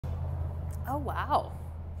Oh, wow.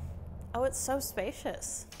 Oh, it's so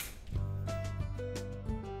spacious.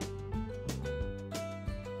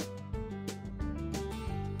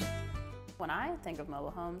 When I think of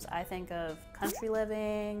mobile homes, I think of country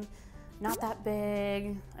living, not that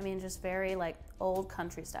big. I mean, just very like old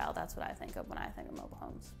country style. That's what I think of when I think of mobile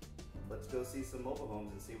homes. Let's go see some mobile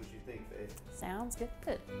homes and see what you think, Faith. Sounds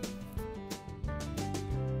good.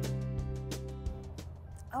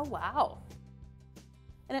 Oh, wow.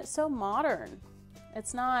 And it's so modern.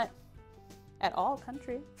 It's not at all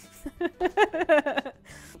country.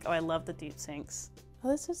 Oh, I love the deep sinks. Oh,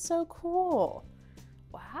 this is so cool.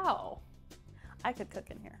 Wow. I could cook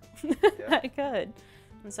in here. Yeah. I could.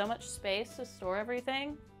 And so much space to store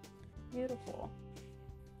everything. Beautiful.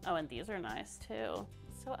 Oh, and these are nice too.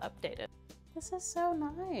 So updated. This is so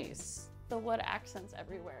nice. The wood accents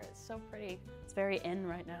everywhere. It's so pretty. It's very in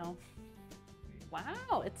right now.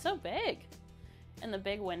 Wow, it's so big. And the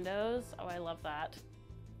big windows. Oh, I love that.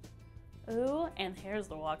 Ooh, and here's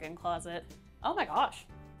the walk-in closet. Oh my gosh,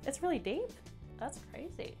 it's really deep. That's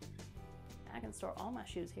crazy. I can store all my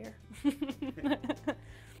shoes here.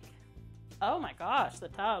 Oh my gosh, the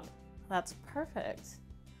tub. That's perfect.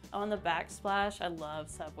 Oh, and the backsplash, I love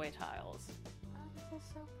subway tiles. Oh, this is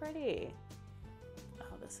so pretty.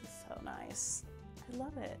 Oh, this is so nice. I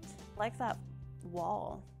love it. I like that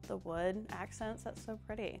wall, the wood accents, that's so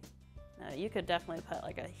pretty. You could definitely put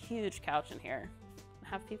like a huge couch in here.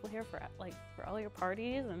 Have people here for all your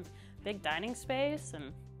parties and big dining space,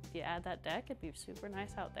 and if you add that deck, it'd be super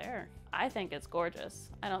nice out there. I think it's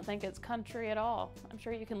gorgeous. I don't think it's country at all. I'm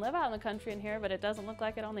sure you can live out in the country in here, but it doesn't look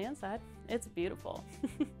like it on the inside. It's beautiful.